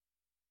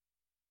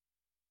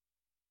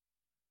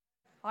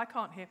I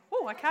can't hear.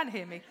 Oh, I can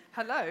hear me.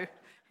 Hello.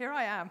 Here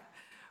I am.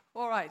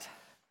 All right.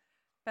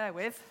 Bear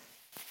with.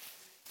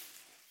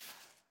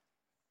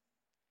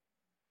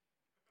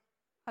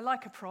 I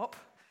like a prop.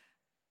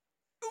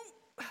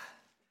 Ooh.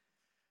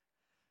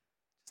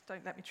 Just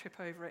don't let me trip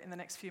over it in the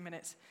next few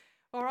minutes.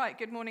 All right.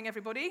 Good morning,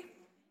 everybody.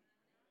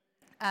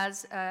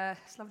 It's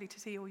lovely to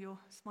see all your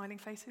smiling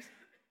faces.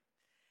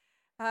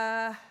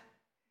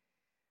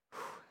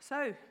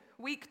 So,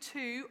 week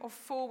 2 of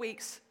 4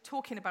 weeks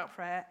talking about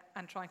prayer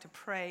and trying to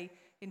pray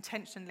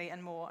intentionally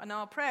and more. And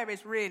our prayer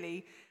is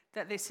really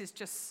that this is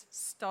just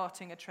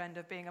starting a trend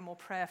of being a more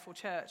prayerful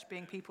church,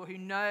 being people who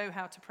know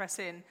how to press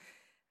in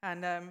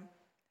and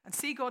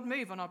see God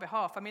move on our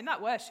behalf. I mean,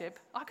 that worship,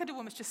 I could have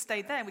almost just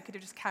stayed there and we could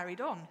have just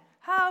carried on.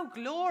 How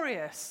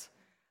glorious!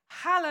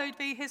 Hallowed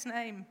be his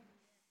name.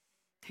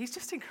 He's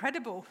just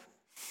incredible.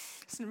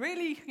 And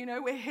really,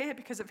 we're here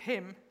because of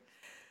him.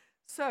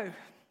 So,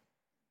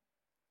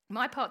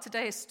 my part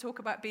today is to talk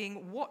about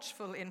being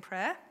watchful in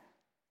prayer.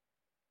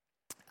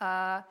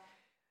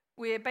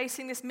 We're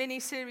basing this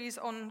mini-series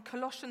on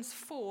Colossians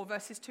 4,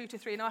 verses 2 to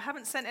 3. Now, I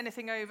haven't sent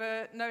anything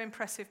over, no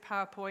impressive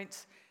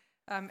PowerPoint.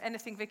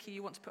 Anything, Vicky,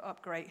 you want to put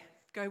up, great.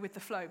 Go with the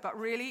flow. But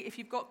really, if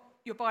you've got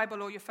your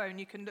Bible or your phone,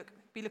 you can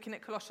be looking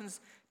at Colossians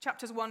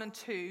chapters 1 and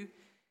 2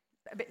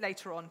 a bit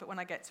later on, but when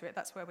I get to it,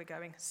 that's where we're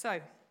going. So,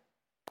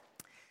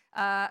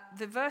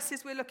 the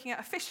verses we're looking at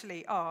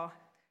officially are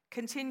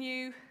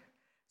continue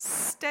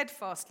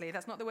steadfastly.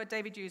 That's not the word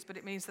David used, but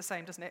it means the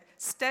same, doesn't it?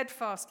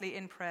 Steadfastly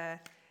in prayer,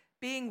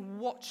 being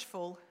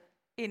watchful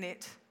in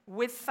it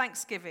with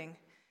thanksgiving,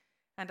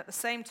 and at the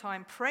same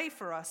time pray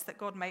for us that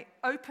God may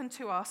open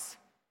to us,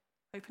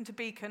 open to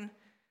Beacon,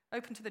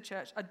 open to the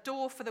church, a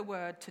door for the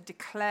word to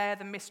declare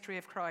the mystery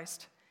of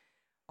Christ,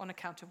 on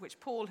account of which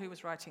Paul, who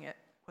was writing it,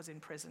 was in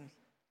prison.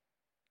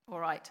 All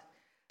right.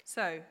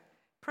 So,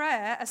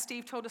 prayer, as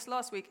Steve told us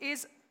last week,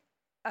 is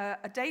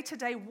a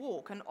day-to-day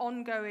walk, an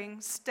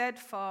ongoing,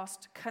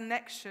 steadfast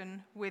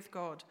connection with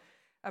God,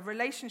 a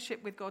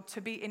relationship with God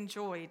to be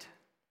enjoyed.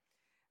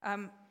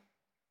 And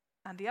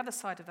the other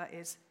side of that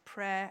is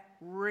prayer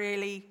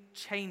really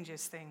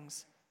changes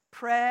things.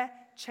 Prayer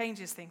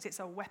changes things. It's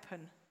a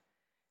weapon.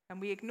 And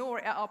we ignore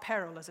it at our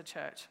peril as a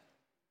church.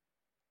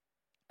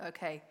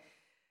 Okay.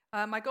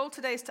 My goal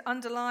today is to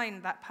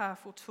underline that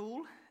powerful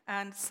tool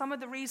and some of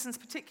the reasons,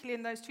 particularly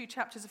in those 2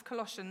 chapters of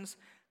Colossians,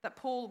 that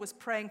Paul was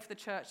praying for the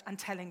church and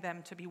telling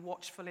them to be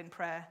watchful in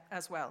prayer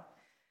as well.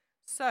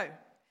 So,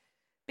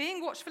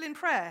 being watchful in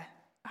prayer,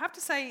 I have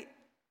to say,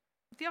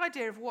 the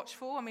idea of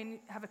watchful,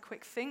 have a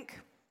quick think.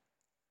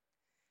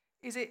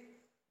 Is it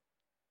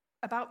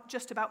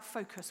just about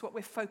focus, what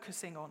we're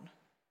focusing on?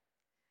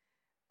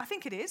 I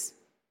think it is.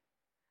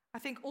 I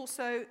think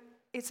also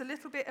it's a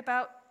little bit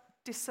about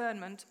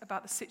discernment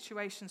about the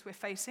situations we're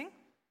facing,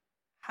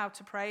 how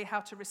to pray, how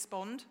to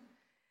respond.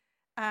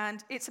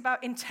 And it's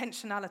about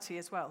intentionality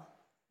as well,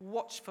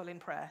 watchful in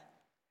prayer.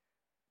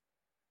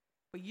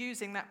 We're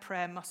using that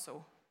prayer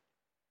muscle.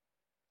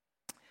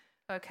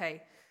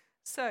 Okay,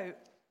 so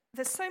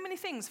there's so many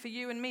things for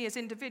you and me as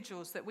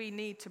individuals that we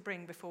need to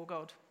bring before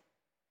God.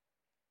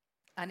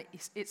 And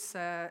it's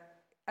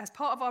as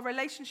part of our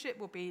relationship,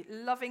 we'll be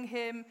loving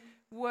him,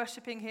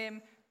 worshipping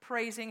him,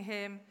 praising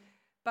him,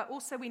 but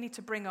also we need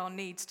to bring our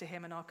needs to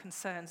him and our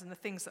concerns and the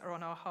things that are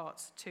on our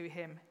hearts to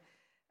him.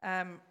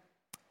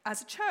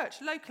 As a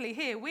church, locally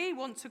here, we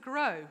want to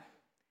grow.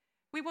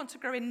 We want to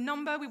grow in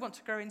number. We want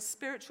to grow in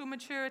spiritual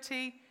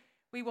maturity.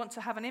 We want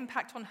to have an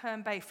impact on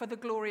Herne Bay for the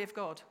glory of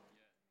God.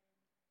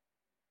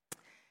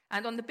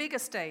 And on the bigger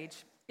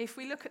stage, if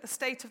we look at the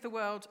state of the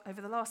world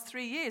over the last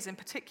 3 years in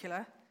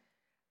particular,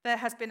 there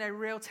has been a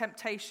real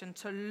temptation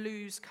to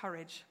lose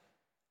courage,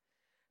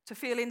 to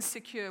feel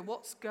insecure.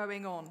 What's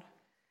going on?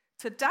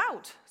 To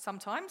doubt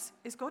sometimes,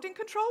 is God in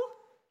control?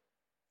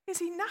 Is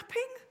he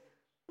napping?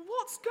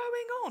 What's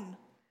going on?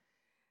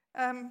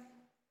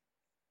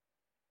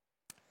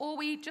 Or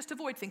we just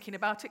avoid thinking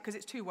about it because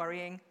it's too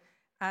worrying,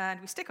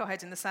 and we stick our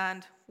heads in the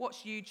sand,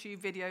 watch YouTube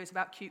videos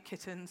about cute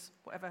kittens,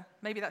 whatever.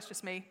 Maybe that's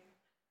just me.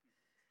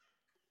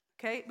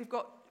 Okay, we've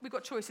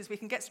got choices. We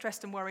can get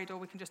stressed and worried, or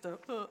we can just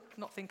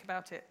not think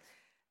about it.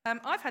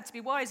 I've had to be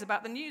wise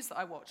about the news that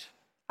I watch.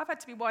 I've had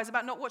to be wise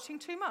about not watching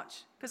too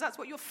much, because that's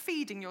what you're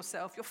feeding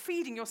yourself. You're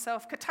feeding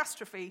yourself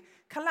catastrophe,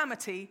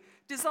 calamity,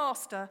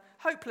 disaster,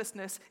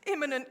 hopelessness,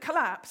 imminent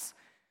collapse.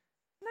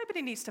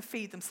 Nobody needs to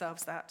feed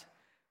themselves that.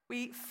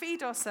 We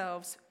feed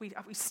ourselves, we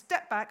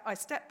step back, I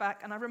step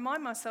back, and I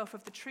remind myself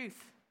of the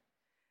truth,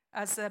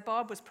 as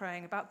Barb was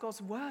praying about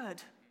God's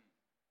word.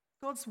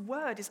 God's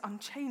word is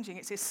unchanging.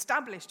 It's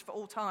established for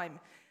all time.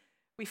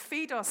 We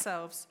feed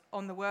ourselves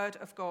on the word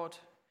of God.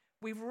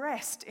 We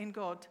rest in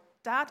God.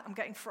 Dad, I'm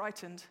getting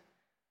frightened.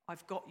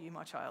 I've got you,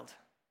 my child.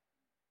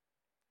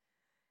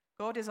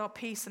 God is our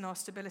peace and our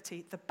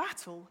stability. The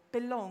battle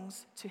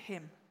belongs to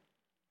him.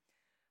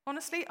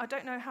 Honestly, I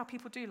don't know how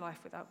people do life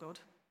without God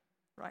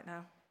right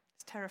now.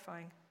 It's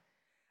terrifying.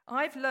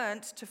 I've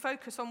learned to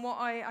focus on what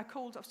I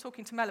was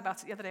talking to Mel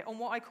about it the other day, on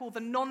what I call the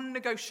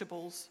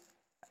non-negotiables.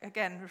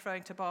 again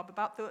referring to Barb,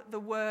 about the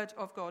word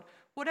of God.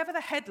 Whatever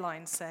the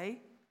headlines say,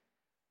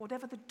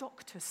 whatever the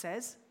doctor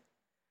says,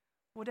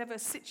 whatever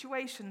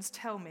situations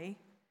tell me,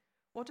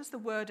 what does the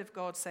word of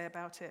God say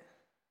about it?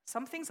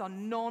 Some things are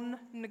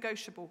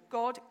non-negotiable.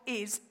 God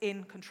is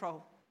in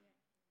control.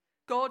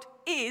 God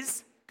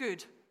is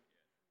good.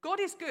 God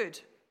is good.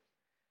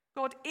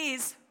 God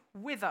is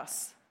with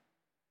us.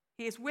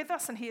 He is with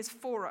us and he is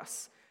for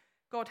us.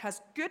 God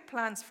has good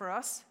plans for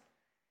us.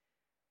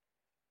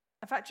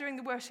 In fact, during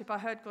the worship, I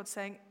heard God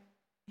saying,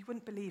 you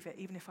wouldn't believe it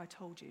even if I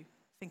told you,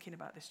 thinking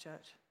about this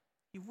church.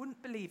 You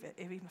wouldn't believe it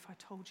even if I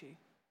told you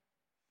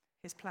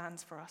his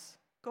plans for us.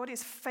 God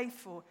is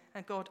faithful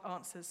and God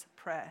answers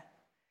prayer.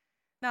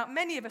 Now,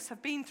 many of us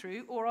have been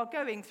through or are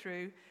going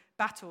through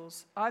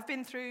battles. I've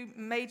been through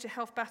major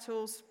health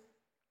battles.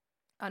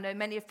 I know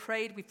many have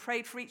prayed. We've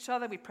prayed for each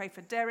other. We prayed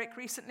for Derek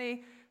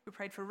recently. We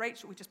prayed for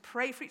Rachel. We just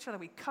pray for each other.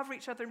 We cover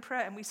each other in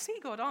prayer, and we see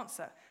God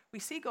answer. We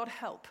see God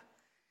help.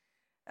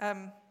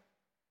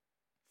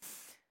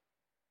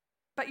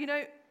 But you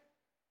know,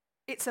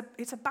 it's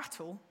a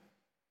battle,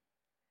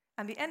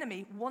 and the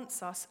enemy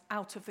wants us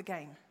out of the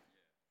game.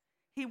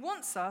 He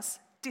wants us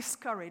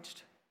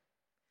discouraged.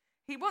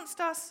 He wants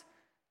us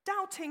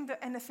doubting that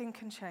anything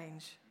can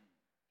change.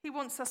 He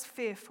wants us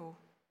fearful.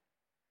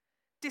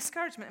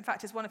 Discouragement, in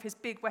fact, is one of his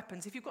big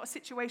weapons. If you've got a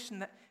situation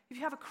that, if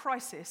you have a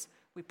crisis,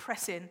 we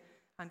press in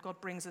and God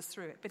brings us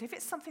through it. But if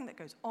it's something that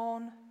goes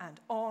on and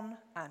on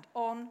and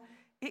on,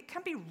 it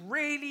can be a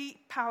really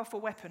powerful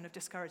weapon of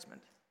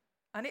discouragement.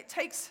 And it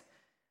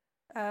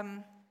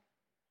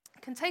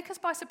can take us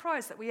by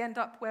surprise that we end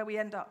up where we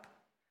end up,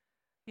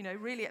 you know,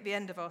 really at the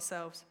end of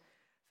ourselves.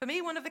 For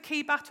me, one of the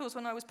key battles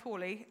when I was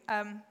poorly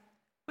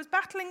was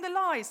battling the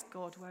lies.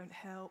 God won't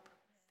help.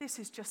 This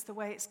is just the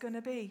way it's going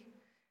to be.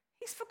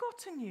 He's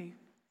forgotten you.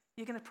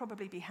 You're going to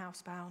probably be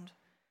housebound.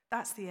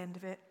 That's the end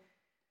of it.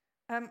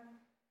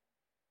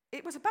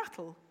 It was a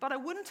battle, but I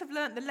wouldn't have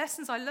learnt the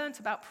lessons I learnt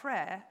about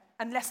prayer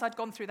unless I'd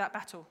gone through that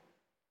battle.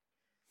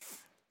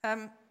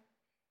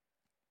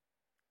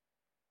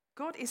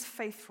 God is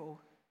faithful,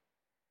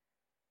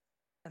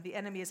 and the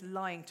enemy is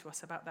lying to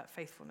us about that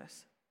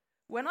faithfulness.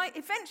 When I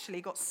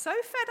eventually got so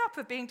fed up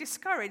of being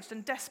discouraged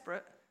and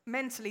desperate,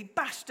 mentally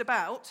bashed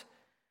about,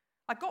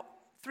 I got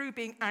through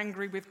being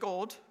angry with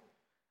God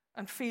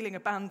and feeling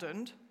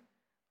abandoned,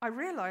 I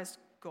realized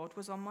God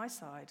was on my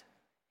side.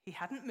 He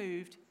hadn't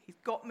moved. He's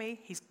got me.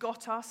 He's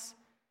got us.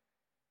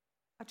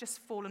 I'd just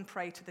fallen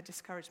prey to the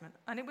discouragement.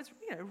 And it was,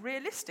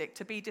 realistic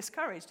to be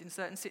discouraged in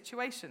certain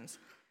situations.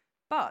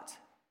 But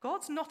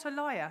God's not a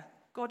liar.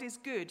 God is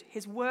good.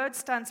 His word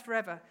stands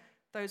forever.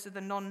 Those are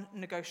the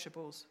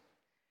non-negotiables.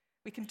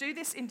 We can do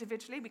this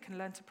individually. We can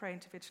learn to pray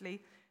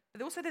individually.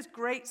 But also there's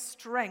great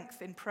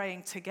strength in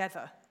praying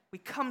together. We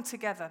come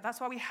together. That's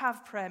why we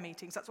have prayer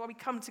meetings. That's why we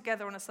come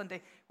together on a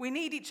Sunday. We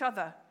need each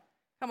other.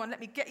 Come on,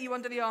 let me get you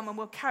under the arm and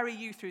we'll carry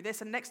you through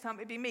this. And next time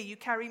it'll be me. You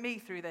carry me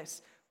through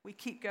this. We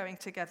keep going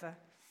together.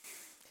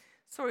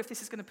 Sorry if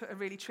this is going to put a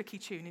really tricky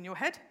tune in your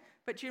head.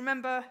 But do you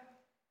remember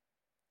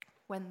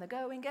when the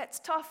going gets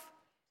tough,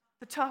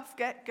 the tough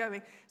get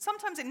going?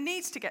 Sometimes it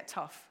needs to get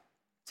tough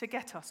to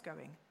get us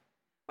going.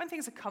 When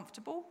things are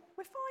comfortable,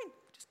 we're fine.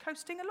 We're just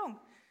coasting along.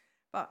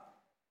 But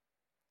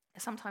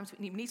sometimes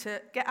we need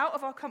to get out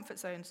of our comfort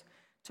zones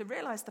to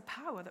realize the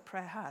power that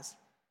prayer has,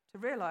 to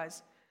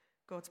realize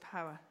God's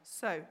power.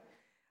 So,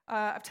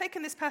 I've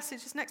taken this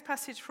next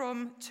passage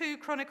from 2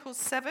 Chronicles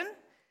 7.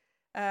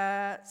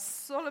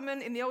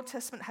 Solomon in the Old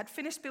Testament had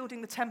finished building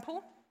the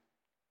temple.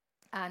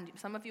 And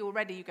some of you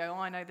already, you go,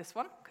 I know this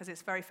one, because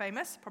it's very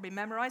famous, probably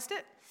memorized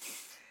it.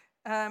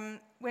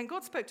 When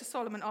God spoke to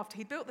Solomon after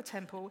he built the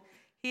temple,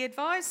 he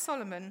advised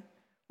Solomon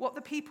what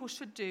the people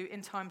should do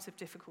in times of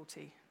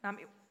difficulty.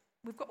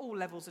 We've got all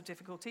levels of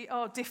difficulty.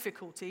 Our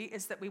difficulty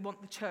is that we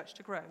want the church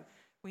to grow.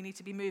 We need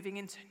to be moving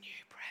into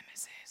new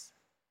premises.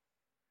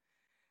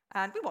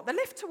 And we want the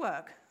lift to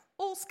work.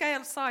 All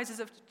scale sizes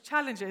of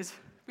challenges.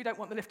 We don't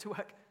want the lift to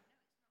work.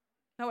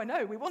 No, I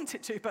know, we want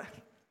it to, but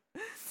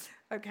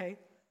okay.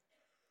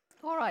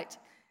 All right.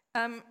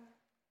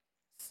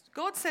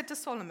 God said to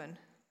Solomon,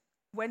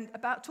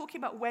 talking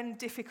about when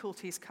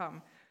difficulties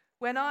come,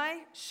 when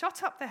I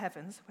shut up the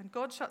heavens, when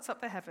God shuts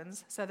up the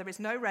heavens so there is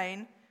no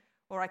rain,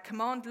 or I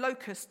command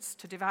locusts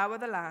to devour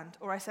the land,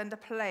 or I send a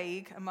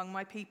plague among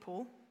my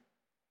people.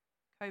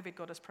 COVID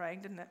got us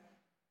praying, didn't it?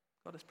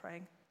 Got us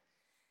praying.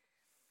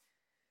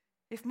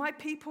 If my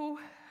people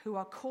who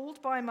are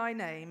called by my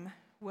name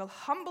will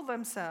humble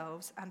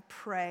themselves and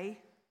pray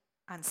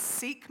and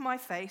seek my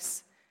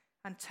face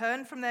and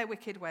turn from their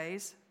wicked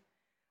ways,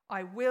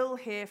 I will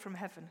hear from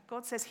heaven.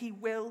 God says he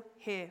will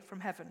hear from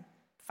heaven.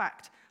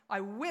 Fact, I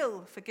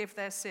will forgive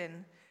their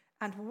sin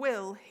and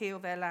will heal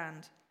their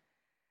land.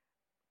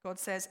 God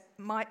says,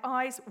 my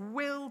eyes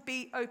will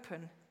be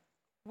open.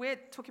 We're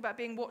talking about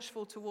being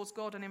watchful towards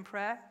God and in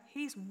prayer.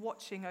 He's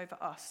watching over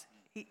us.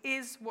 He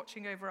is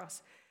watching over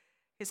us.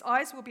 His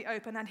eyes will be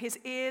open and his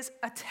ears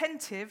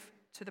attentive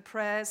to the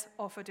prayers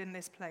offered in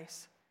this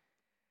place.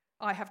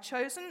 I have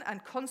chosen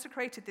and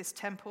consecrated this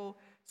temple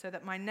so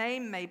that my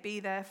name may be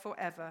there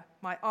forever.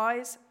 My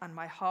eyes and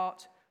my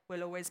heart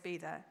will always be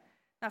there.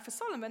 Now for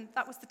Solomon,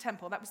 that was the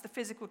temple. That was the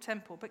physical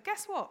temple. But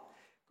guess what?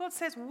 God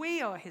says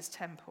we are his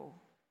temple.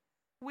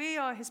 We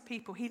are his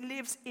people. He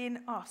lives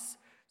in us.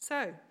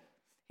 So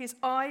his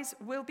eyes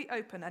will be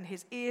open and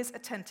his ears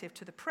attentive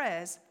to the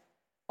prayers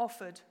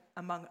offered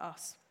among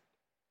us.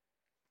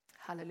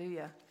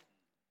 Hallelujah.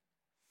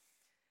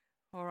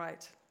 All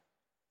right.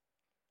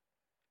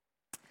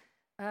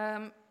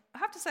 I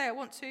have to say,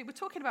 we're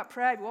talking about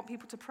prayer. We want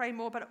people to pray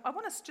more, but I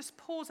want us to just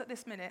pause at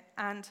this minute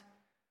and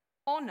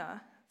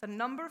honor the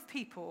number of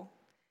people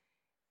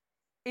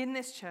in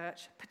this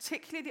church,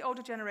 particularly the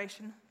older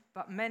generation,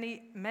 but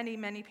many, many,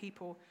 many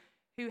people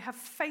who have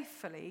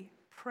faithfully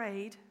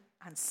prayed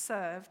and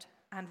served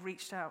and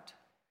reached out.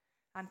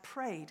 And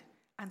prayed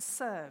and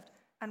served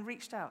and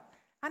reached out.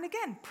 And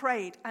again,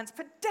 prayed and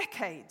for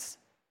decades.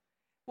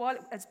 While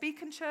as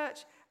Beacon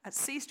Church, at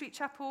C Street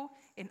Chapel,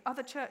 in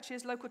other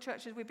churches, local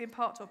churches we've been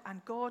part of,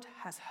 and God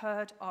has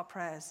heard our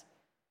prayers.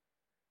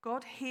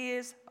 God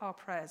hears our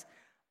prayers.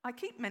 I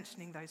keep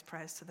mentioning those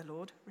prayers to the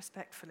Lord,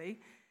 respectfully,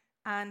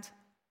 and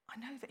I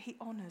know that he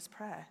honors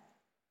prayer.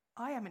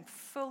 I am in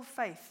full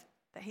faith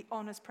that he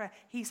honors prayer.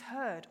 He's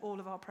heard all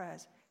of our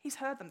prayers. He's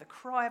heard them, the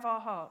cry of our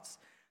hearts,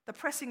 the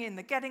pressing in,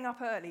 the getting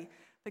up early,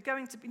 the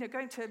going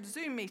to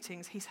Zoom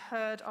meetings. He's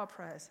heard our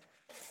prayers.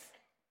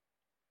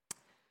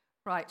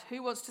 Right,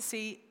 who wants to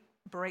see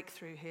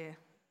breakthrough here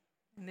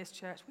in this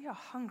church? We are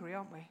hungry,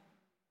 aren't we?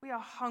 We are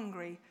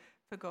hungry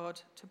for God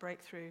to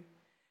break through,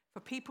 for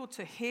people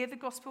to hear the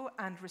gospel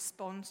and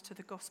respond to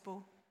the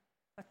gospel.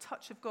 A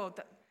touch of God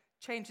that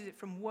changes it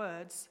from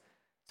words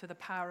to the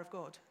power of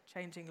God,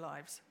 changing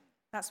lives.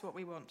 That's what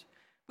we want.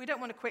 We don't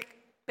want a quick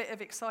bit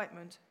of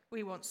excitement.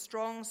 We want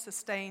strong,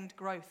 sustained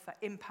growth that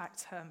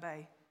impacts Herne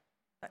Bay,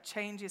 that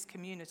changes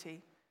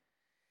community.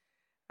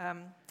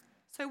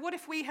 So what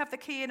if we have the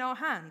key in our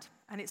hand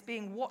and it's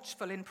being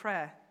watchful in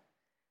prayer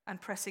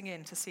and pressing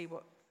in to see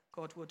what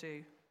God will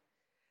do?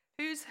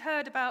 Who's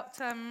heard about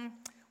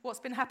what's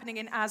been happening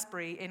in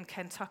Asbury in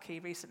Kentucky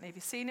recently? Have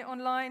you seen it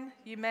online?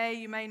 You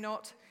may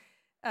not.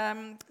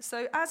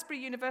 So Asbury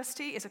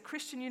University is a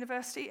Christian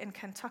university in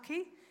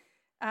Kentucky,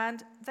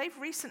 and they've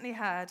recently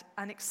had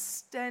an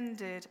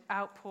extended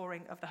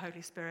outpouring of the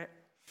Holy Spirit.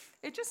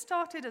 It just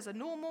started as a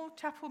normal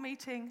chapel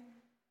meeting,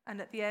 and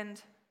at the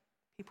end,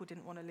 people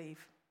didn't want to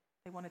leave.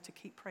 They wanted to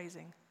keep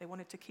praising. They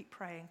wanted to keep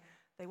praying.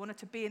 They wanted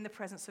to be in the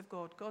presence of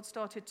God. God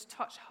started to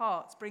touch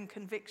hearts, bring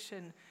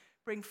conviction,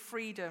 bring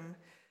freedom,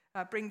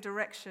 bring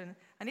direction.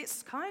 And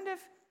it's kind of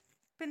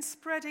been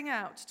spreading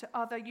out to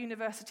other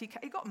university.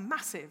 It got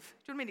massive.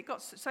 Do you know what I mean? It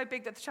got so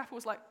big that the chapel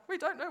was like, we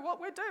don't know what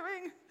we're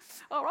doing.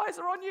 Our eyes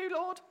are on you,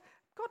 Lord.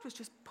 God was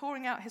just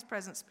pouring out his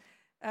presence.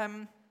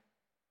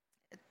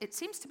 It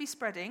seems to be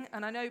spreading.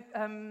 And I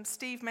know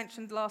Steve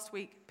mentioned last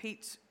week,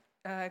 Pete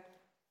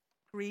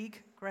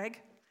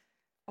Greg,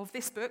 of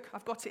this book.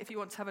 I've got it if you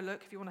want to have a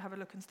look, if you want to have a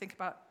look and think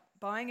about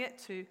buying it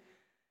to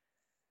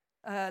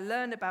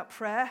learn about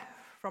prayer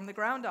from the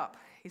ground up.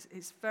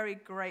 He's very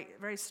great,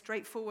 very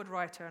straightforward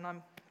writer, and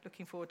I'm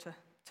looking forward to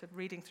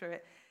reading through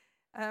it.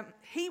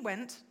 He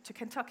went to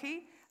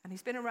Kentucky, and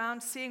he's been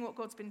around seeing what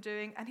God's been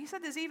doing, and he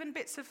said there's even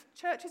bits of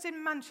churches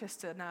in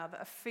Manchester now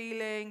that are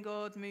feeling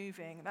God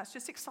moving. That's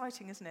just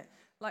exciting, isn't it?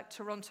 Like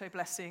Toronto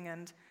Blessing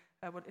and,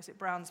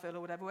 Brownsville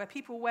or whatever, where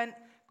people went,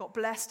 got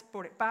blessed,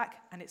 brought it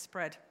back, and it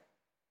spread.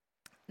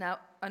 Now,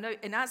 I know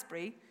in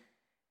Asbury,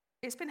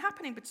 it's been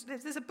happening, but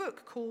there's a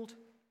book called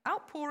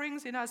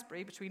Outpourings in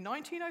Asbury between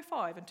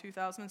 1905 and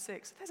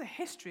 2006. There's a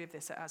history of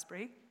this at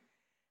Asbury,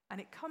 and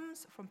it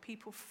comes from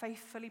people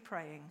faithfully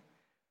praying,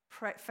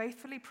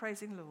 faithfully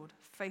praising Lord,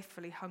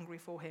 faithfully hungry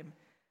for him,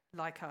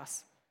 like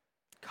us.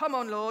 Come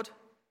on, Lord,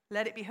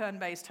 let it be Herne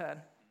Bay's turn.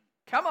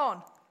 Come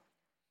on.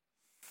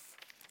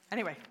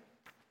 Anyway,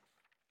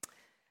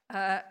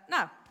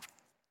 now,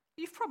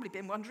 you've probably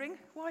been wondering,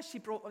 why she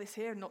brought this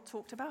here and not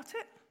talked about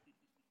it?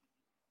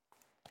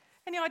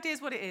 Any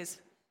ideas what it is?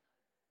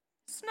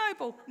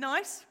 Snowball.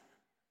 Nice.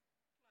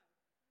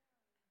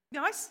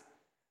 Nice.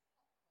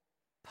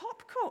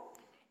 Popcorn.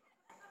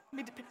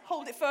 Need to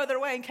hold it further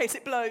away in case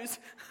it blows.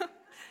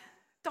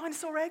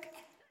 Dinosaur egg?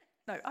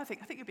 No, I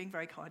think you're being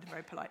very kind and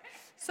very polite.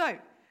 So,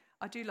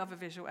 I do love a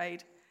visual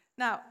aid.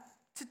 Now,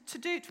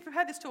 to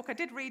prepare this talk, I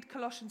did read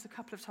Colossians a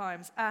couple of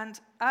times, and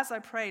as I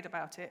prayed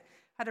about it,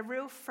 had a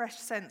real fresh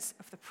sense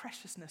of the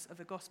preciousness of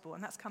the gospel,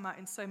 and that's come out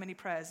in so many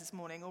prayers this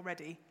morning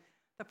already,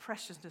 the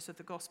preciousness of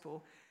the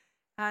gospel.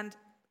 And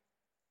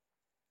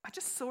I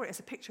just saw it as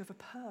a picture of a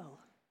pearl.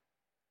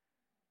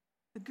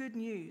 The good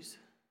news.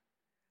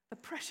 The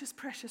precious,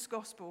 precious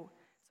gospel.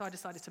 So I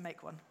decided to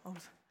make one. I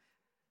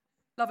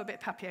love a bit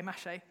of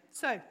papier-mâché.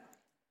 So,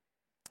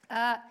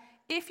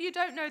 if you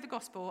don't know the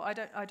gospel, I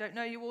don't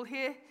know you all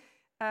here.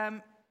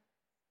 The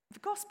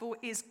gospel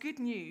is good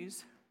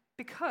news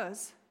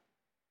because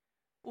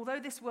although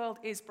this world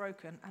is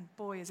broken, and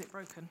boy is it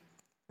broken,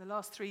 the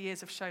last 3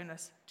 years have shown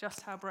us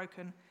just how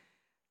broken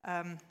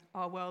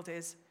our world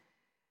is.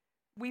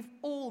 We've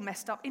all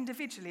messed up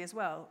individually as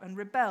well and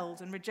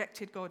rebelled and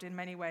rejected God in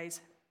many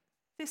ways.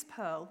 This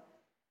pearl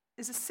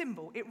is a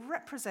symbol. It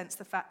represents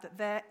the fact that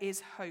there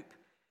is hope.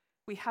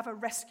 We have a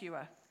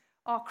rescuer.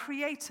 Our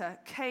Creator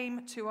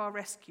came to our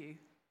rescue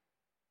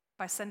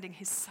by sending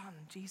his Son,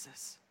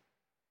 Jesus.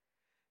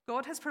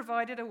 God has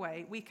provided a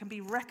way we can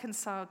be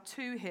reconciled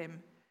to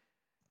him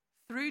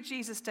through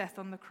Jesus' death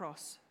on the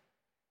cross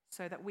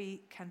so that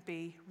we can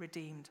be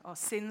redeemed. Our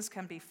sins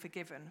can be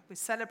forgiven. We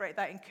celebrate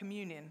that in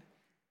communion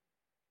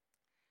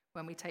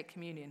when we take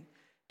communion.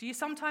 Do you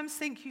sometimes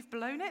think you've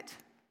blown it?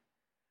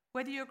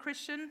 Whether you're a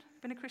Christian,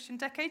 been a Christian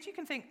decades, you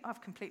can think, I've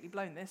completely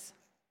blown this.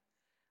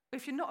 But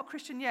if you're not a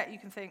Christian yet, you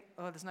can think,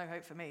 oh, there's no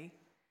hope for me.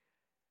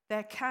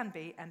 There can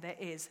be, and there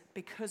is,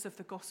 because of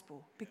the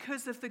gospel,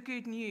 because of the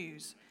good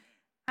news.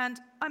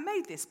 And I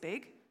made this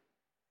big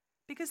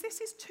because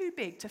this is too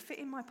big to fit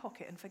in my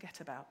pocket and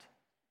forget about.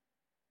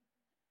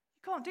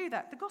 You can't do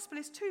that. The gospel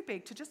is too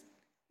big to just,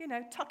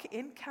 tuck it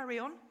in, carry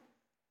on,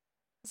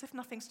 as if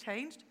nothing's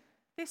changed.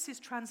 This is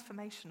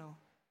transformational.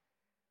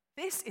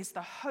 This is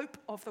the hope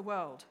of the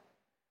world.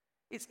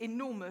 It's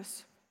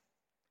enormous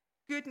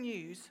good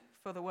news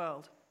for the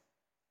world.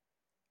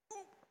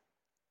 There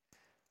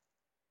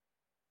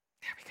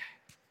we go.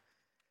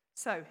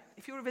 So,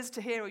 if you're a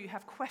visitor here or you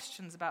have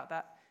questions about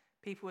that,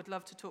 people would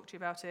love to talk to you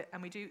about it.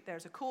 And we do.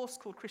 There's a course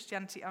called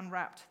Christianity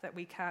Unwrapped that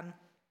we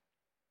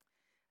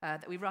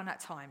run at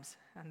times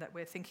and that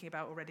we're thinking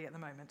about already at the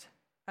moment.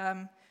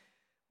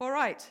 All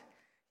right.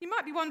 You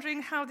might be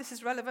wondering how this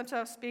is relevant to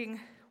us being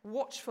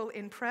watchful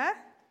in prayer.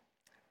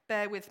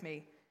 Bear with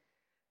me.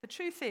 The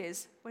truth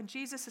is, when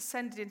Jesus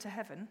ascended into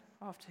heaven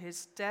after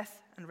his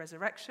death and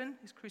resurrection,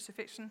 his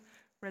crucifixion,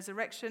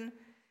 resurrection,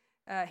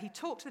 he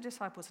talked to the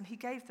disciples and he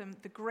gave them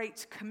the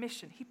Great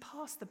Commission. He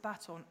passed the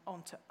baton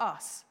on to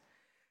us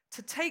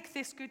to take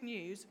this good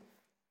news.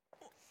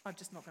 I'm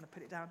just not going to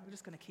put it down. We're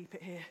just going to keep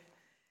it here.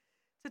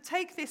 To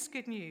take this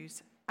good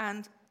news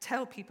and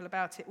tell people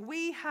about it.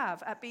 We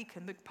have at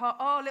Beacon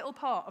our little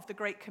part of the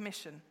Great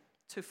Commission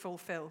to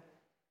fulfill.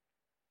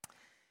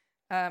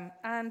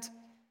 And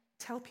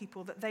tell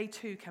people that they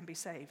too can be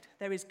saved.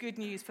 There is good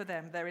news for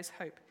them. There is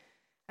hope.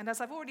 And as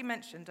I've already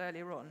mentioned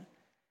earlier on,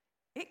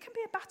 it can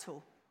be a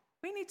battle.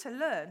 We need to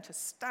learn to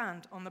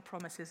stand on the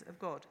promises of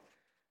God.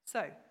 So,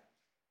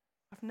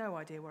 I've no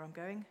idea where I'm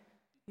going.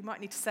 You might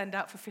need to send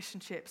out for fish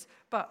and chips.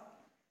 But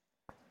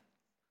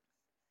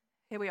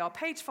here we are,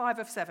 page 5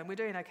 of 7. We're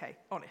doing okay,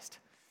 honest.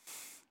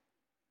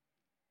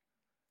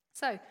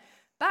 So,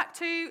 back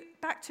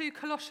to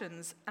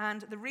Colossians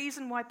and the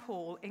reason why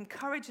Paul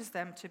encourages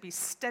them to be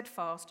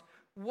steadfast,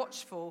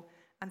 watchful,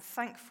 and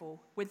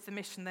thankful with the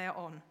mission they are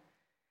on.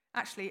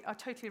 Actually, I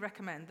totally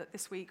recommend that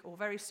this week or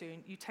very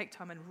soon you take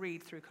time and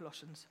read through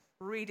Colossians.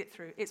 Read it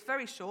through. It's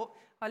very short.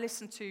 I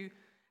listened to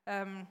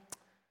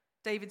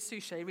David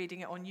Suchet reading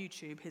it on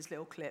YouTube, his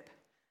little clip.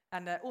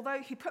 And although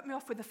he put me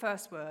off with the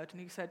first word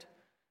and he said,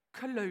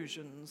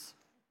 Colossians.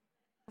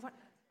 I was like,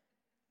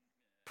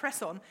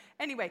 press on.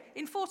 Anyway,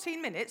 in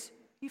 14 minutes,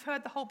 you've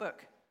heard the whole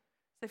book.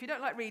 So if you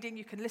don't like reading,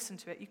 you can listen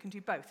to it. You can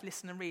do both,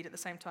 listen and read at the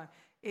same time.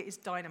 It is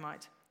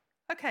dynamite.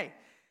 Okay,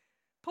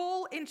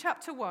 Paul in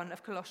chapter 1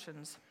 of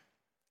Colossians,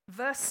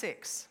 verse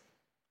 6,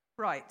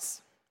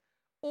 writes,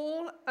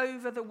 all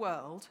over the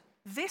world,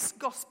 this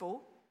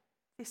gospel,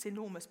 this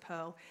enormous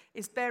pearl,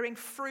 is bearing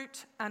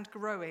fruit and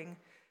growing,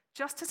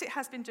 just as it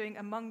has been doing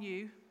among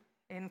you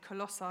in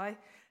Colossae,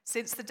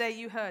 since the day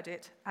you heard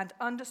it and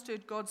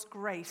understood God's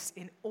grace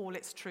in all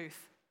its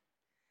truth.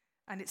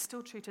 And it's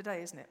still true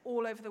today, isn't it?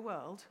 All over the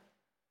world,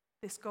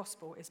 this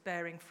gospel is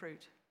bearing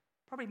fruit.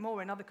 Probably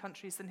more in other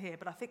countries than here,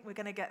 but I think we're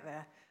going to get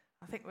there.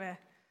 I think we're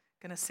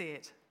going to see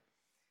it.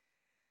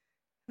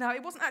 Now,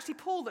 it wasn't actually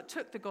Paul that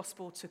took the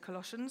gospel to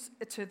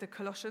the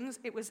Colossians.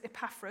 It was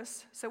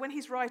Epaphras. So when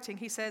he's writing,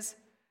 he says,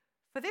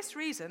 for this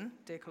reason,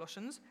 dear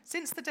Colossians,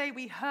 since the day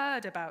we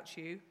heard about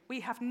you,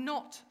 we have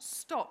not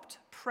stopped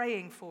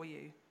praying for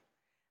you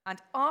and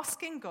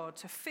asking God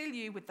to fill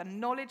you with the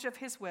knowledge of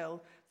his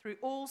will through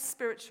all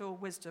spiritual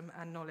wisdom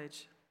and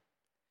knowledge.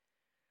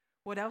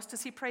 What else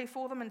does he pray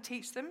for them and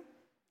teach them?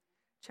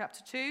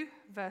 Chapter 2,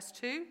 verse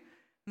 2,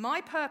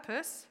 my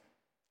purpose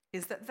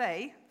is that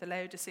they, the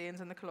Laodiceans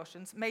and the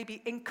Colossians, may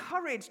be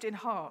encouraged in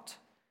heart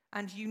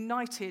and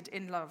united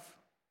in love,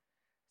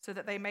 so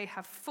that they may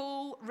have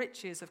full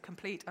riches of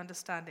complete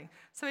understanding.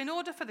 So in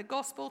order for the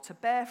gospel to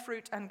bear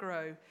fruit and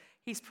grow,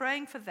 he's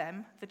praying for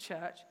them, the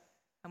church,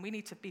 and we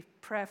need to be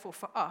prayerful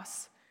for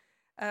us,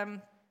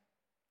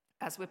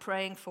 as we're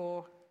praying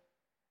for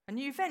a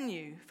new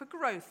venue, for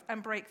growth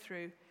and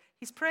breakthrough.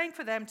 He's praying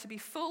for them to be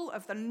full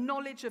of the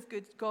knowledge of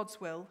God's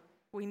will.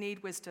 We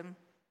need wisdom,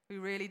 we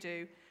really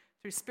do.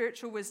 Through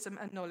spiritual wisdom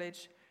and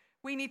knowledge,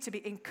 we need to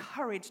be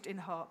encouraged in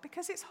heart,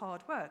 because it's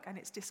hard work and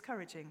it's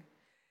discouraging.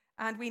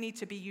 And we need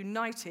to be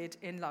united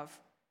in love.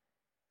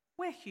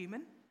 We're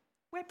human.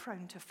 We're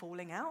prone to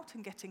falling out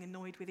and getting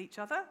annoyed with each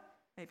other.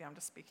 Maybe I'm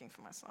just speaking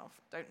for myself.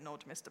 Don't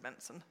nod, Mr.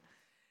 Benson.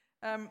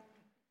 And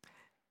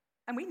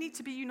we need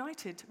to be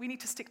united. We need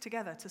to stick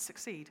together to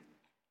succeed.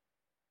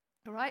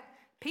 All right?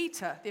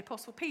 Peter, the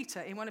Apostle Peter,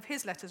 in one of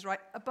his letters,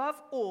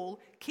 above all,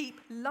 keep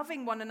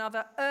loving one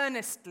another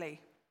earnestly,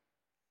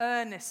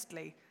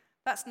 Earnestly.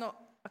 That's not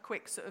a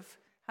quick sort of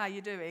how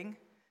you doing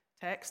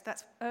text.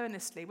 That's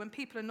earnestly. When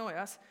people annoy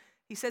us,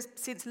 he says,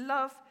 since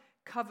love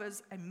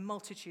covers a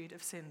multitude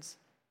of sins.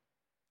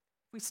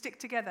 We stick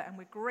together and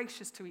we're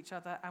gracious to each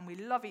other and we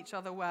love each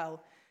other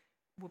well.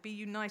 We'll be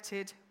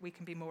united. We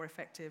can be more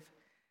effective.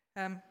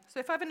 So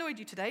if I've annoyed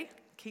you today,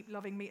 keep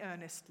loving me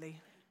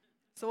earnestly.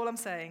 That's all I'm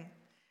saying.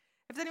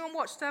 Has anyone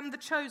watched The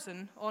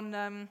Chosen on,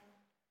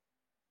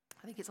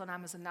 I think it's on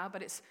Amazon now,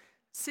 but it's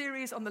a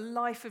series on the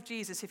life of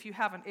Jesus. If you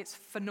haven't, it's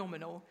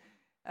phenomenal.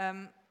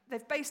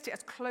 They've based it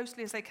as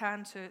closely as they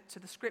can to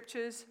the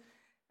scriptures.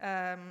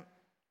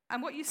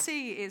 And what you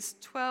see is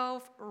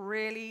 12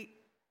 really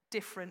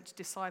different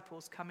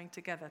disciples coming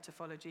together to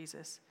follow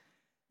Jesus.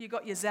 You've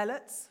got your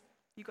zealots.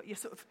 You've got your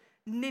sort of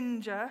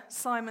ninja,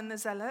 Simon the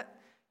Zealot.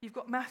 You've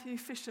got Matthew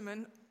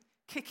Fisherman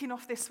kicking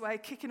off this way,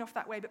 kicking off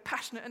that way, but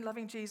passionate and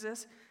loving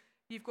Jesus.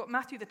 You've got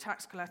Matthew the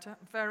tax collector,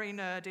 very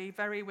nerdy,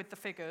 very with the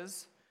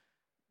figures,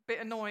 bit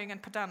annoying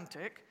and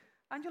pedantic.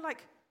 And you're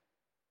like,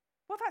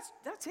 well,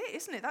 that's it,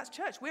 isn't it? That's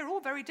church. We're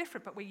all very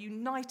different, but we're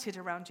united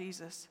around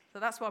Jesus. So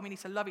that's why we need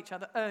to love each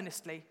other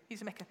earnestly. We need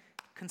to make a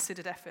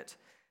considered effort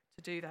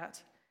to do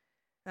that.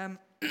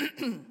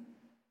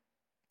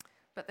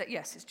 But that,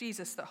 yes, it's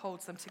Jesus that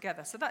holds them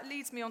together. So that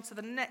leads me on to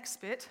the next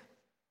bit.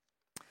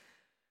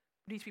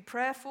 We need to be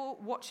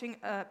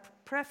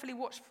prayerfully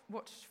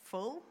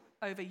watchful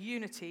over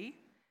unity.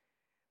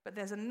 But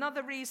there's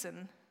another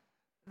reason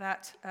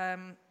that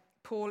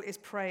Paul is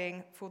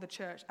praying for the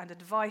church and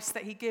advice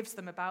that he gives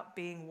them about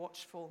being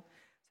watchful.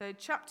 So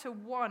chapter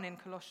 1 in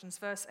Colossians,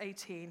 verse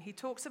 18, he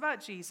talks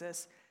about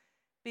Jesus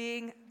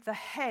being the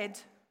head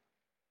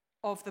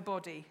of the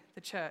body,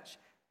 the church.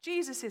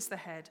 Jesus is the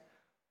head.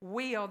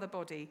 We are the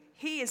body.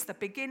 He is the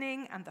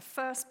beginning and the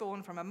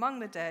firstborn from among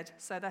the dead,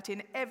 so that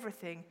in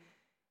everything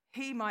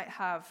he might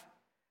have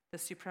the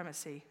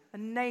supremacy, a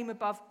name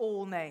above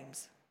all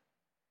names.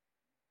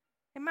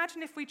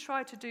 Imagine if we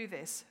tried to do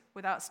this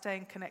without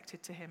staying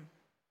connected to him,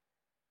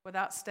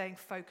 without staying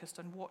focused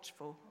and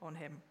watchful on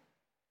him.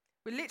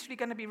 We're literally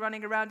going to be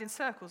running around in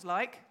circles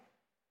like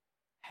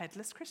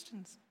headless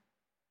Christians.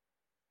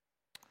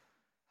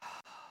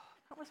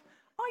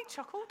 I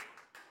chuckled.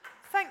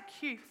 Thank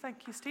you,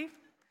 Steve.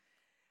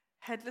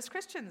 Headless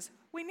Christians.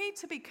 We need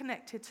to be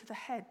connected to the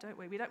head, don't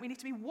we? We need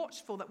to be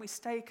watchful that we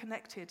stay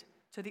connected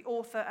to the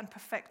author and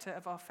perfecter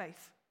of our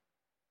faith.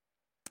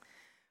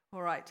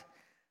 All right.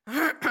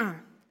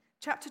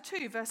 Chapter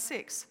 2, verse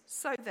 6.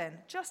 So then,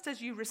 just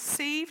as you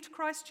received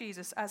Christ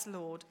Jesus as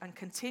Lord and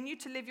continue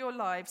to live your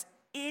lives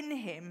in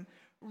him,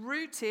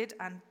 rooted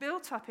and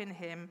built up in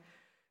him,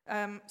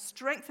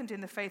 strengthened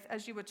in the faith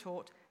as you were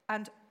taught,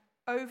 and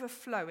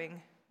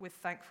overflowing with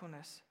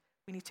thankfulness.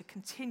 We need to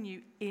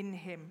continue in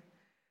him.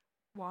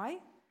 Why?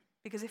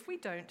 Because if we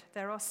don't,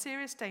 there are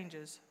serious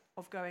dangers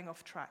of going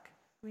off track.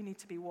 We need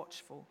to be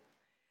watchful.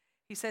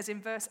 He says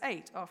in verse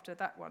 8, after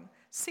that one,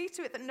 see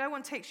to it that no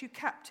one takes you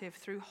captive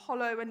through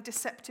hollow and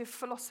deceptive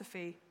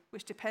philosophy,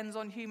 which depends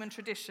on human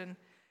tradition,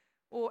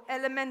 or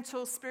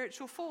elemental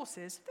spiritual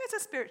forces.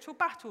 There's a spiritual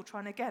battle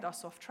trying to get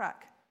us off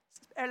track.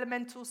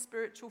 Elemental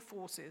spiritual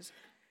forces.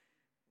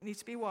 We need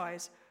to be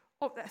wise.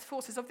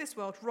 Forces of this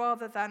world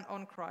rather than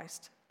on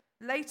Christ.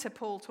 Later,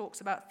 Paul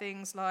talks about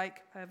things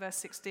like, verse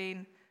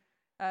 16,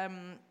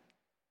 don't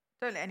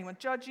let anyone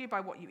judge you by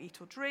what you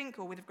eat or drink,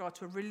 or with regard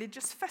to a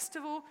religious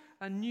festival,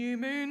 a new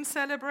moon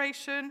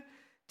celebration,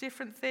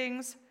 different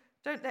things.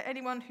 Don't let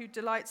anyone who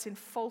delights in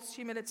false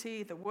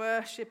humility, the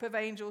worship of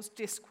angels,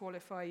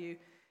 disqualify you.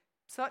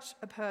 Such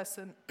a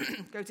person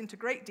goes into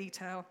great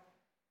detail,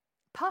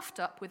 puffed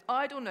up with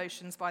idle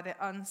notions by their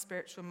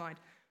unspiritual mind.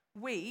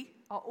 We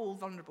are all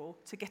vulnerable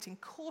to getting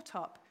caught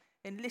up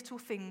in little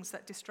things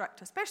that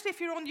distract us, especially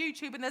if you're on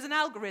YouTube and there's an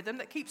algorithm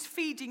that keeps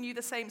feeding you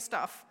the same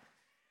stuff.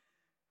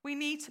 We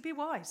need to be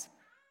wise.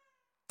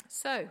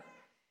 So,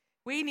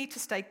 we need to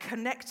stay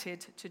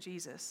connected to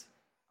Jesus.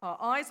 Our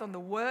eyes on the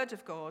Word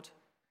of God,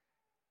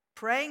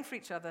 praying for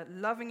each other,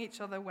 loving each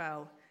other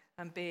well,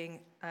 and being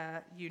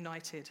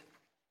united.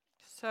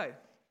 So,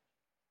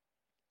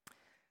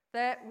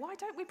 why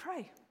don't we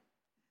pray?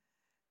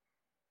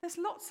 There's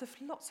lots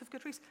of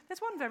good reasons.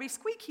 There's one very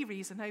squeaky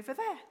reason over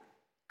there.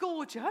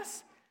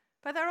 Gorgeous.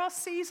 But there are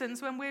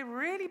seasons when we're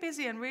really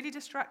busy and really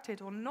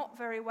distracted or not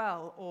very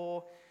well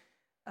or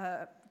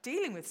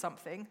dealing with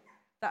something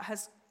that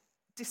has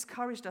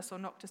discouraged us or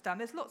knocked us down.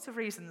 There's lots of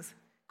reasons.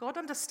 God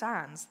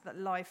understands that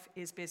life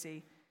is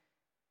busy.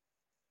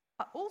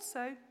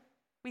 Also,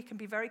 we can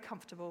be very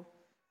comfortable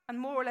and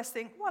more or less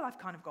think, well, I've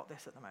kind of got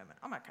this at the moment.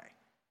 I'm okay.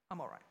 I'm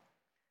all right.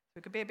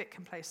 We could be a bit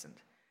complacent.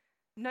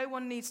 No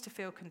one needs to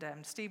feel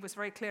condemned. Steve was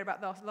very clear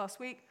about that last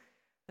week.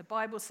 The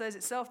Bible says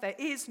itself, there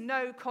is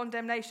no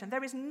condemnation.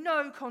 There is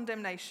no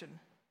condemnation.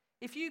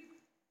 If you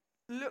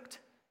looked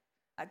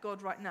at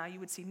God right now, you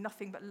would see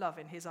nothing but love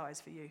in his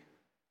eyes for you.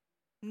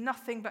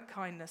 Nothing but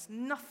kindness,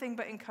 nothing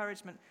but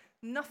encouragement,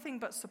 nothing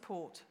but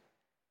support.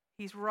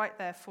 He's right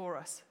there for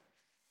us.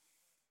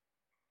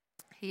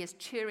 He is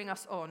cheering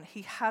us on.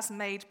 He has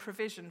made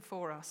provision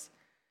for us.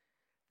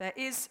 There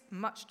is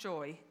much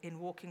joy in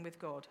walking with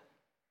God,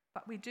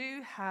 but we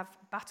do have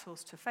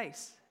battles to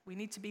face. We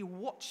need to be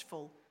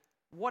watchful.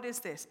 What is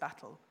this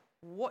battle?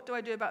 What do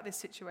I do about this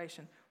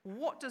situation?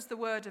 What does the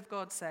word of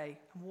God say?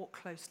 And walk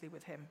closely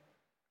with him.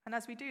 And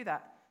as we do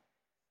that,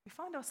 we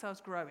find ourselves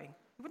growing.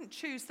 We wouldn't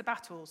choose the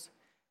battles,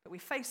 but we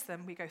face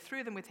them, we go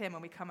through them with him,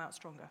 and we come out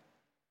stronger.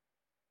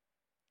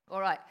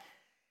 All right.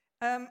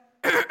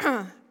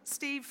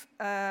 Steve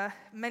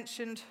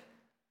mentioned,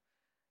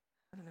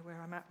 I don't know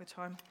where I'm at with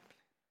time.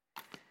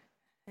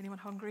 Anyone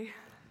hungry?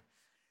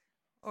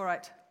 All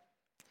right.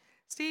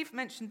 Steve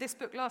mentioned this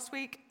book last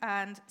week,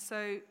 and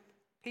so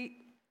Pete,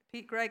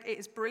 Greg, it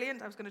is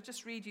brilliant. I was going to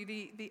just read you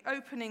the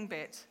opening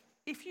bit.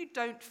 If you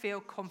don't feel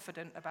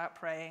confident about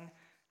praying,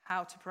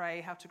 how to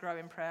pray, how to grow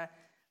in prayer,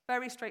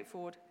 very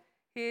straightforward.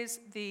 Here's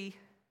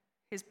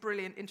his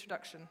brilliant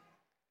introduction.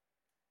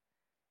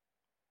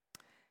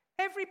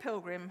 Every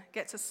pilgrim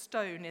gets a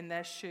stone in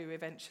their shoe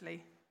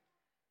eventually.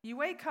 You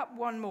wake up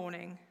one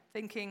morning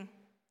thinking,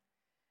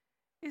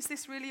 is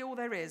this really all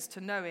there is to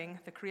knowing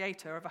the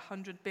creator of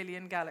 100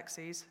 billion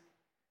galaxies?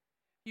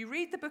 You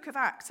read the book of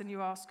Acts and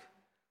you ask,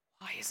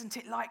 why isn't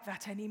it like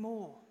that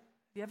anymore?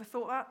 Have you ever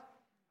thought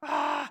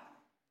that?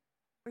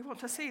 We want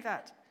to see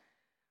that.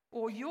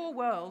 Or your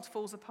world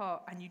falls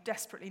apart and you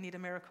desperately need a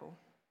miracle.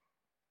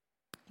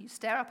 You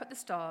stare up at the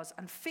stars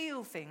and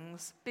feel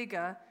things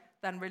bigger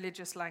than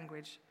religious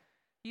language.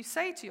 You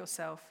say to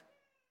yourself,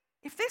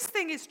 if this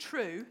thing is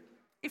true,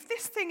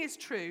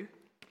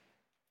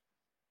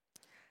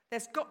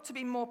 there's got to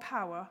be more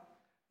power,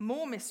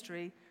 more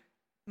mystery,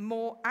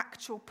 more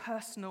actual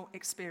personal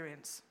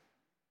experience.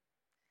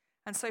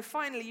 And so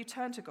finally you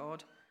turn to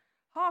God,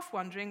 half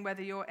wondering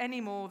whether you're any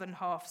more than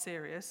half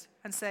serious,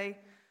 and say,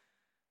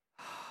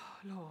 oh,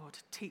 Lord,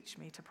 teach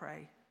me to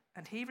pray.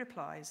 And he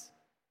replies,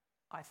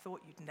 I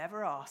thought you'd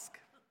never ask.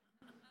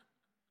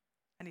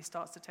 And he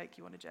starts to take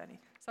you on a journey.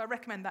 So I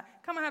recommend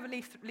that. Come and have a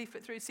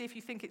leaflet through, see if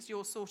you think it's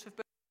your sort of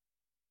book.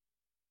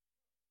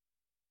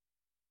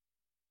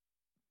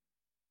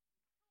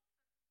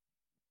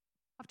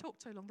 I've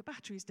talked so long, the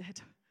battery's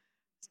dead.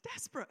 It's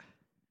desperate.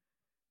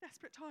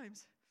 Desperate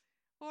times.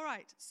 All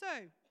right, so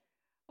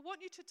I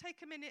want you to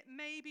take a minute,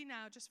 maybe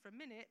now, just for a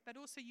minute, but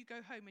also you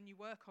go home and you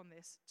work on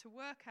this, to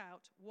work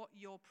out what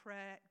your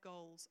prayer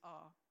goals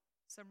are.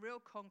 Some real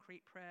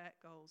concrete prayer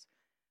goals.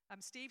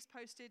 Steve's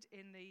posted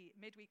in the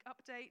midweek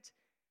update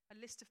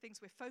a list of things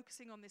we're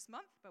focusing on this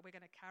month, but we're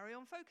going to carry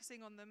on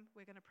focusing on them.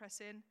 We're going to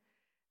press in.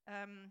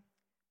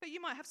 But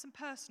you might have some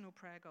personal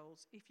prayer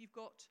goals. If you've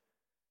got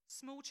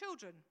small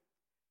children,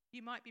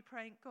 you might be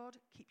praying, God,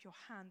 keep your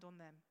hand on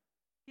them.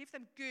 Give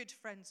them good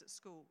friends at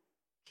school.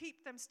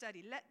 Keep them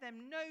steady. Let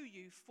them know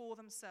you for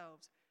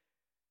themselves.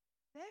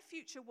 Their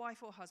future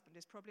wife or husband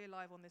is probably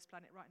alive on this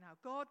planet right now.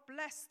 God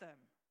bless them.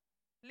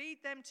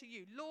 Lead them to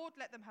you. Lord,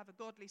 let them have a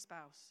godly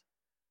spouse.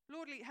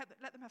 Lord,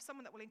 let them have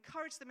someone that will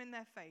encourage them in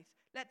their faith.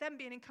 Let them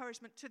be an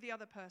encouragement to the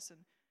other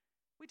person.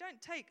 We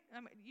don't take,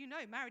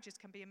 marriages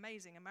can be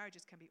amazing and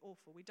marriages can be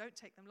awful. We don't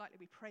take them lightly.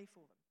 We pray for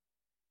them.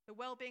 The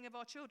well-being of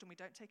our children, we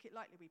don't take it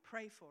lightly. We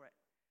pray for it.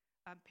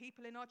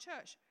 People in our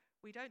church,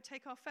 we don't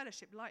take our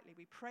fellowship lightly.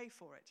 We pray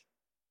for it.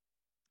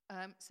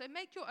 So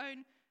make your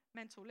own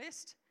mental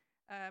list.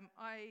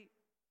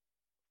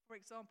 For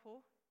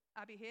example,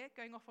 Abby here,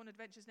 going off on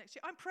adventures next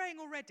year. I'm praying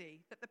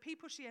already that the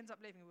people she ends up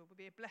living with will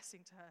be a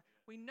blessing to her.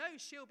 We know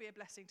she'll be a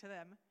blessing to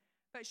them,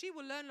 but she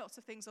will learn lots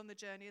of things on the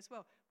journey as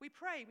well. We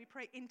pray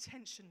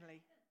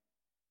intentionally.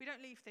 We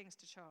don't leave things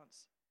to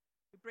chance.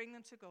 We bring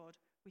them to God.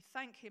 We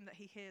thank him that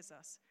he hears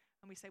us,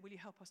 and we say, will you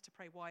help us to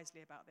pray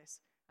wisely about this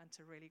and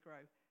to really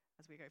grow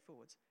as we go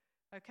forwards?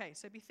 Okay,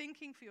 so be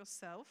thinking for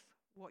yourself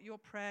what your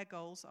prayer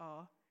goals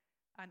are.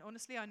 And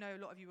honestly, I know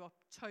a lot of you are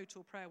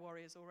total prayer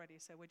warriors already,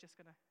 so we're just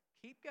going to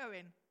keep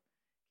going.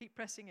 Keep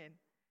pressing in.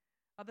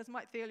 Others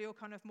might feel you're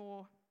kind of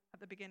more at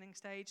the beginning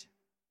stage.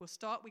 We'll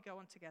start, we go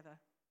on together.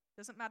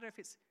 Doesn't matter if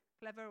it's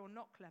clever or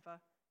not clever,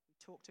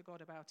 we talk to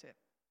God about it.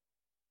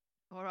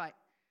 All right.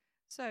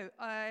 So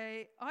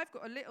I've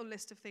got a little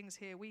list of things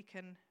here we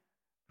can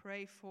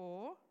pray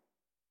for.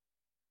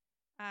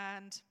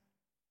 And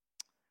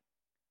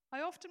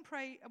I want to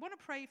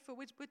pray for,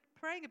 we're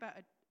praying about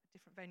a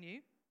different venue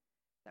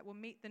that will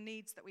meet the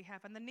needs that we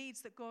have and the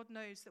needs that God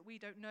knows that we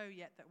don't know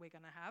yet that we're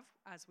going to have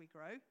as we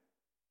grow.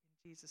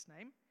 In Jesus'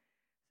 name.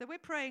 So we're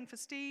praying for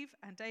Steve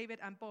and David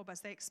and Bob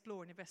as they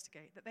explore and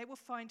investigate, that they will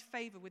find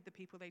favor with the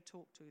people they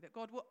talk to, that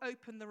God will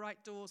open the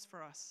right doors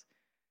for us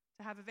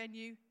to have a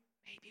venue,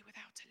 maybe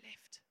without a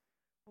lift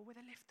or with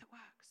a lift that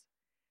works.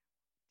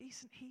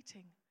 Decent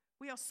heating.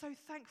 We are so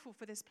thankful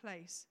for this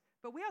place,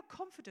 but we are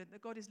confident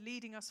that God is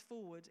leading us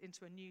forward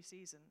into a new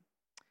season.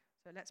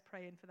 So let's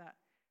pray in for that.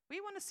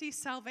 We want to see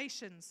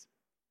salvations.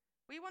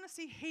 We want to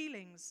see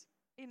healings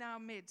in our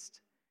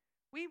midst.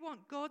 We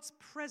want God's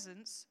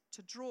presence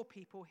to draw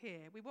people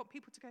here. We want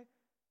people to go,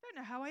 don't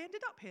know how I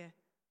ended up here,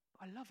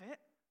 but I love it.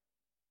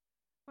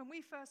 When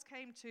we first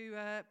came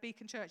to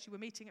Beacon Church, you were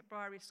meeting at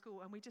Briery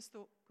School, and we just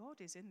thought, God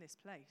is in this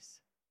place.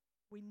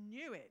 We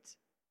knew it.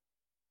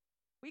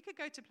 We could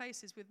go to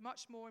places with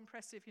much more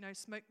impressive,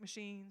 smoke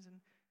machines and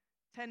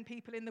 10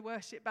 people in the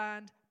worship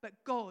band, but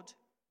God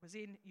was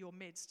in your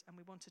midst, and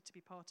we wanted to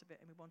be part of it,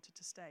 and we wanted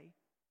to stay.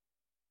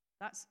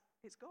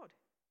 It's God.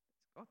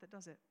 It's God that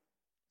does it.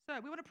 So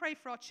we want to pray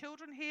for our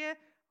children here,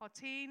 our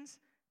teens,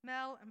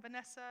 Mel and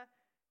Vanessa.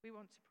 We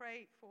want to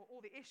pray for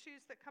all the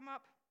issues that come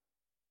up.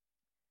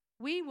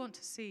 We want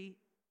to see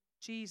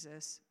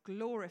Jesus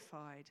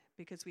glorified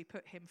because we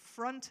put him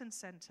front and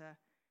center,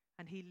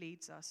 and he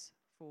leads us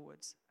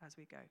forwards as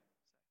we go.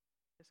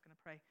 So just going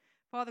to pray.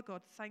 Father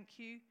God, thank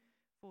you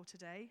for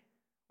today.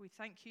 We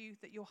thank you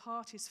that your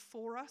heart is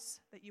for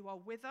us, that you are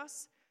with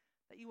us,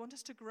 that you want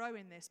us to grow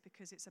in this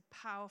because it's a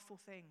powerful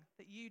thing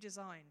that you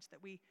designed,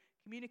 that we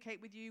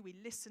communicate with you, we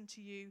listen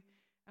to you,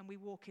 and we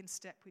walk in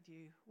step with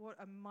you. What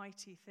a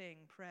mighty thing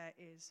prayer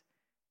is.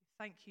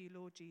 Thank you,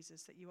 Lord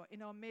Jesus, that you are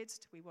in our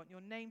midst. We want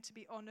your name to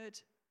be honored.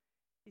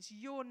 It's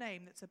your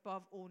name that's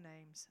above all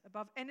names,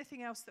 above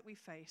anything else that we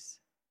face.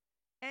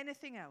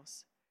 Anything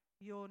else,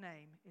 your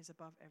name is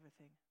above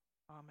everything.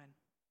 Amen.